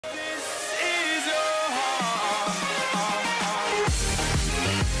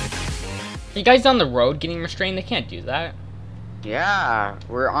you guys on the road getting restrained? They can't do that. Yeah,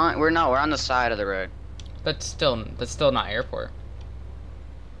 we're on the side of the road. That's still not airport.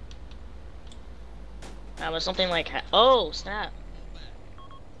 That was something like, oh snap!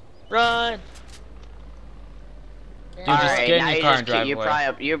 Run! Dude, just Alright, get in now your car and drive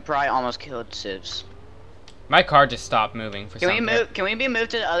away. you probably almost killed Sibs. My car just stopped moving for some reason. Can we be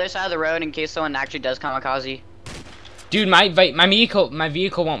moved to the other side of the road in case someone actually does kamikaze? Dude, my vehicle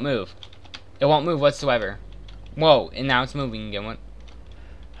won't move. It won't move whatsoever. Whoa, and now it's moving again. What?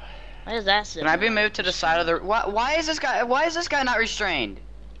 Why is that? Can I be moved to the side of the? Why is this guy not restrained?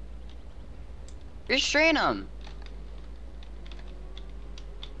 Restrain him.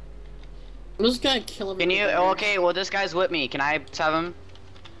 I'm just gonna kill him. Can you? Okay, well this guy's with me. Can I have him?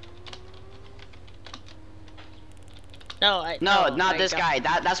 No, not this guy.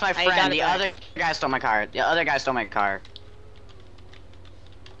 That's my friend. The other guy stole my car. The other guy stole my car.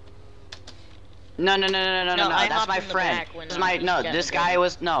 No. That's my friend. This guy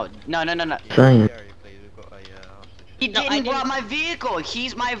was no. He didn't rob my vehicle.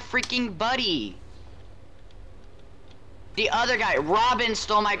 He's my freaking buddy. The other guy, Robin,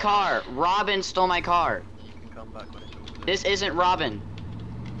 stole my car. This isn't Robin.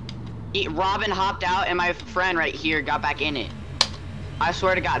 Robin hopped out, and my friend right here got back in it. I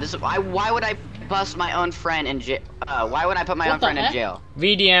swear to God, why would I bust my own friend in jail? Why would I put my own friend in jail?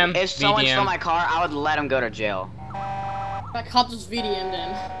 VDM. If someone stole my car, I would let him go to jail. That cop just VDM'd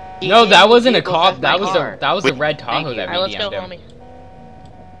him. No, that wasn't a cop. That was a red Tahoe that Alright, let's go, VDM'd him.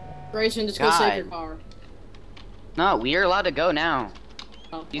 homie. Grayson, just go save your car. No, we are allowed to go now.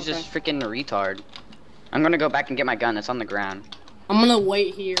 Oh, He's okay. just freaking retard. I'm gonna go back and get my gun. It's on the ground. I'm gonna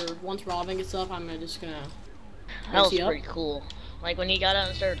wait here. Once Robin gets up, I'm just gonna. That was pretty cool. Like when he got out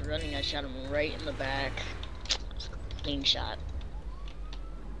and started running, I shot him right in the back. Clean shot.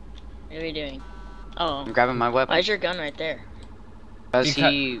 What are you doing? Oh. I'm grabbing my weapon. Why is your gun right there? Because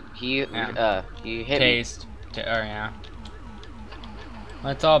he hit me. Tased. Oh yeah.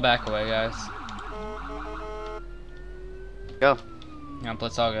 Let's all back away, guys. Go. Yep,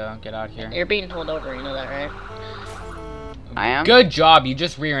 let's all go. Get out of here. You're being pulled over, you know that, right? I am? Good job. You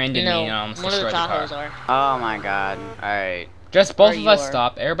just rear-ended me and almost one of the destroyed the Tahoes car. are. Oh my God. Alright. Just both of us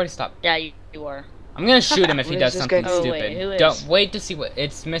stop. Everybody stop. Yeah, you are. I'm gonna shoot him if he does something Oh, stupid. wait, who is? Don't wait to see what.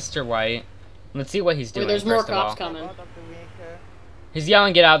 It's Mr. White. Let's see what he's doing. Wait, there's more first of all. cops coming. He's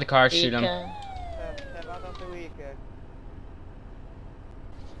yelling, "Get out of the car! Shoot him!"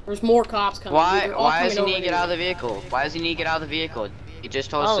 There's more cops coming. Why does he need to get out of the vehicle? Why does he need to get out of the vehicle? He just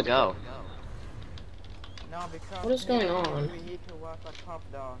told us to go. What is going on?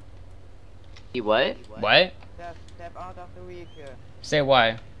 He what? What? Step out of the vehicle. Say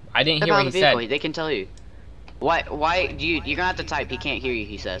why? I didn't Step hear out what of he the vehicle. said. They can tell you. Why? You're gonna have to type. He can't hear you.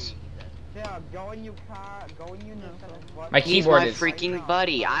 He says. Go in your car. Go in your My He's keyboard my is. freaking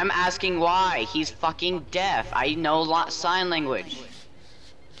buddy. I'm asking why. He's fucking deaf. I know sign language.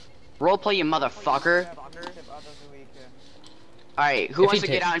 Roleplay, you motherfucker. Alright, who wants to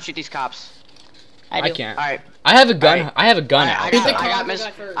get out and shoot these cops? I can't. Alright. I have a gun. Alright. I have a gun out. I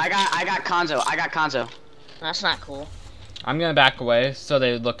got Konzo. I got Konzo. That's not cool. I'm gonna back away so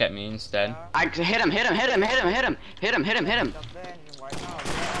they look at me instead. I hit him.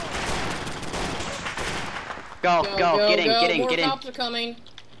 Go, get in. More cops are coming.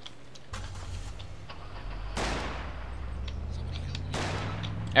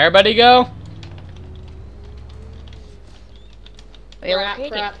 Everybody go. Crap,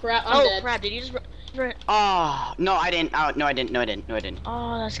 I'm Oh dead. crap! Did you just? Oh no, I didn't. Oh no, I didn't.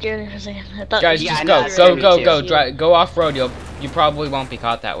 Oh, that scared me for a second. I thought. Guys, Yeah, just I know, go. Go off road. You probably won't be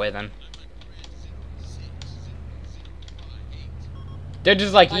caught that way then. They're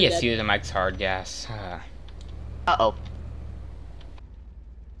just like, yes, use the mic's hard gas. Uh-oh.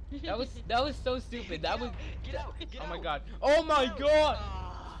 That was so stupid. That was. Oh my god. Oh my god.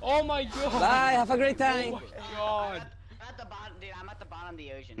 Oh my god. Bye. Have a great time. Oh my god. I'm at the bottom of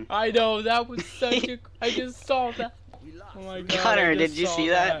the ocean. I know, that was such a. I just saw that. Oh my god. Connor, did you see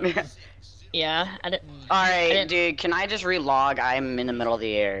that? Yeah, I didn't. Alright, dude, can I just relog? I'm in the middle of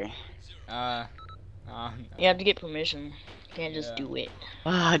the air. You have to get permission. You can't just do it.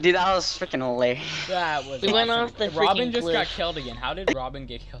 Dude, that was freaking hilarious. That was. We went awesome. off the Robin freaking just got cliff. killed again. How did Robin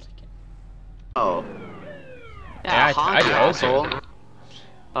get killed again? Oh. Yeah, honk, I you told asshole. you.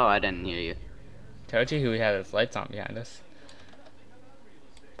 Oh, I didn't hear you. Told you who had his lights on behind us.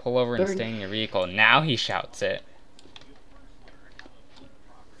 Pull over and stay in your vehicle. Now he shouts it.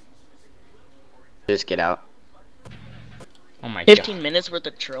 Just get out. Oh my 15 god. minutes worth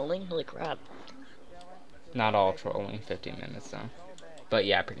of trolling? Holy crap. Not all trolling. 15 minutes though. But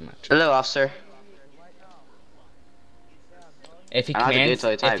yeah, pretty much. Hello, officer. If he I know how to do it commands, till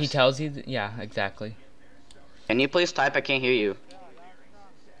he if he types. tells you, yeah, exactly. Can you please type? I can't hear you.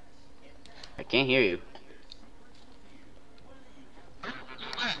 I can't hear you.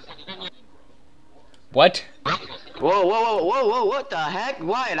 What? Whoa, whoa, whoa, whoa, whoa, what the heck?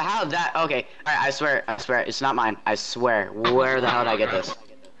 Why and how that? Okay, alright, I swear, it's not mine. I swear. Where the hell did I get this?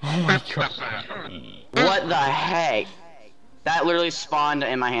 Oh my god. What the heck? That literally spawned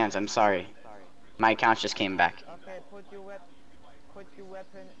in my hands, I'm sorry. My account just came back. Okay, put your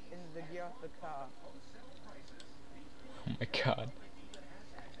weapon in the gear of the car. Oh my god.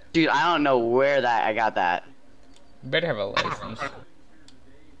 Dude, I don't know where I got that. You better have a license.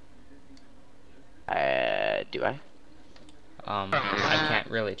 Do I? I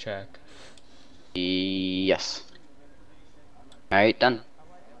can't really check. Yes. Alright, done.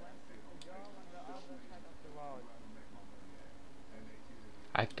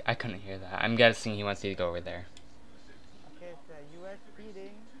 I couldn't hear that. I'm guessing he wants you to go over there. Okay, sir, you are speeding.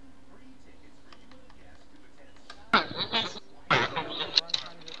 110,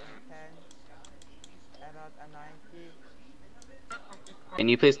 about a 90. Can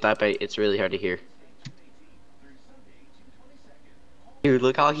you please stop? It's really hard to hear. Dude,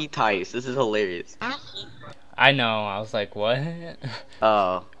 look how he types. This is hilarious. I know. I was like, what?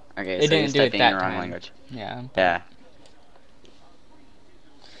 Oh, okay. It So didn't he's do it typing that in the wrong time. language. Yeah. Yeah.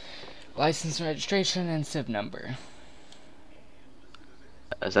 License, registration, and SIV number.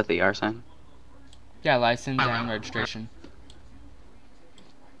 Is that the R sign? Yeah, license and registration.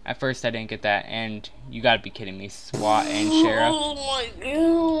 At first, I didn't get that, and you gotta be kidding me. SWAT and sheriff. Oh my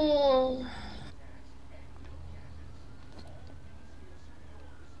god.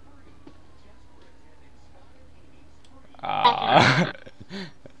 Ah.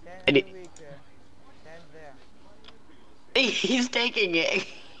 And Stand weaker. Stand there. He's taking it.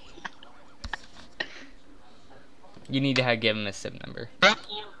 You need to give him a SIV number.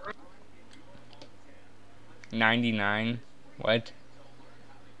 99. What?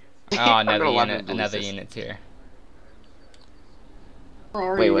 Oh, another gonna let him unit. lose Another this. unit's here. Where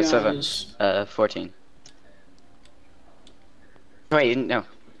are Wait, you what's 7? guys? 14. Wait, no.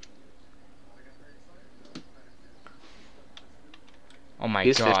 Oh my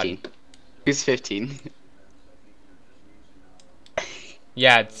Who's god. 15? Who's 15?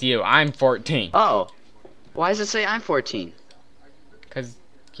 Yeah, it's you. I'm 14. Oh. Why does it say I'm 14? Cause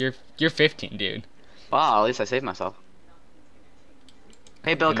you're 15, dude. Wow, at least I saved myself.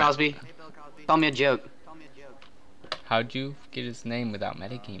 Hey, Bill Cosby. Tell me a joke. How'd you get his name without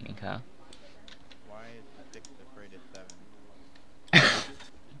metagaming, huh? Why is 6 afraid of 7?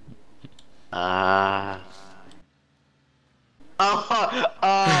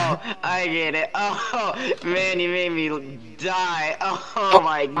 Oh, I get it. Oh, man, you made me die. Oh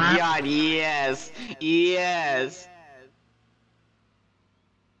my god, yes. Yes.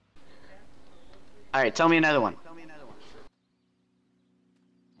 Alright, tell me another one.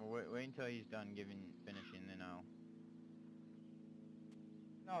 Well, wait until he's done finishing, then I'll...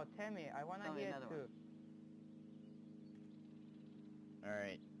 No, tell me, I wanna hear it too.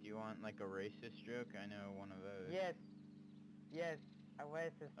 Alright, do you want like a racist joke? I know one of those. Yes. Yes, a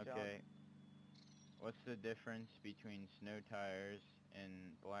racist joke. Okay. What's the difference between snow tires and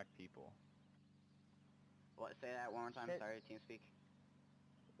black people? What? Say that one more time. Sorry, TeamSpeak.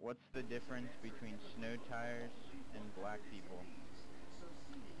 What's the difference between snow tires and black people?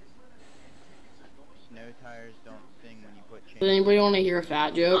 Snow tires don't sing when you put chains. Does anybody want to hear a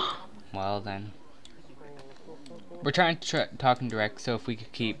fat joke? Well then. We're trying to talk in direct, so if we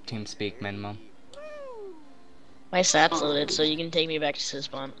could keep TeamSpeak minimum. My SAT's loaded, so you can take me back to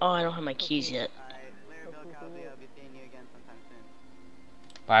spawn. Oh, I don't have my keys yet. Alright, later, Bill Cosby. I'll be seeing you again sometime soon.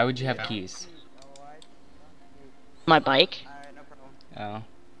 Why would you have keys? My bike? Alright, no problem.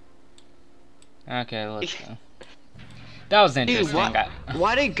 Oh. Okay, let's go. That was interesting. Dude,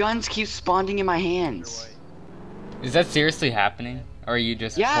 why do guns keep spawning in my hands? Is that seriously happening? Or are you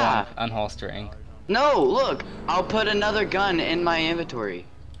just Yeah. unholstering? No, look! I'll put another gun in my inventory.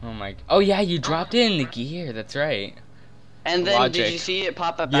 Oh my. Oh yeah, you dropped it in the gear. That's right. And then, Logic. did you see it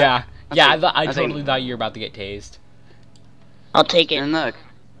pop up? Yeah. Yeah, I think- totally thought you were about to get tased. I'll take it. And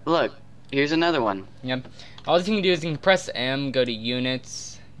look, here's another one. Yep. All you can do is you can press M, go to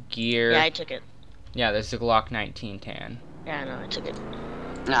units, gear. Yeah, I took it. Yeah, there's the Glock 19 tan. Yeah, I know, I took it.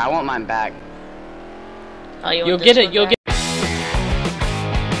 Nah, I want mine back. Oh, you You'll want get this it. one You'll back? get.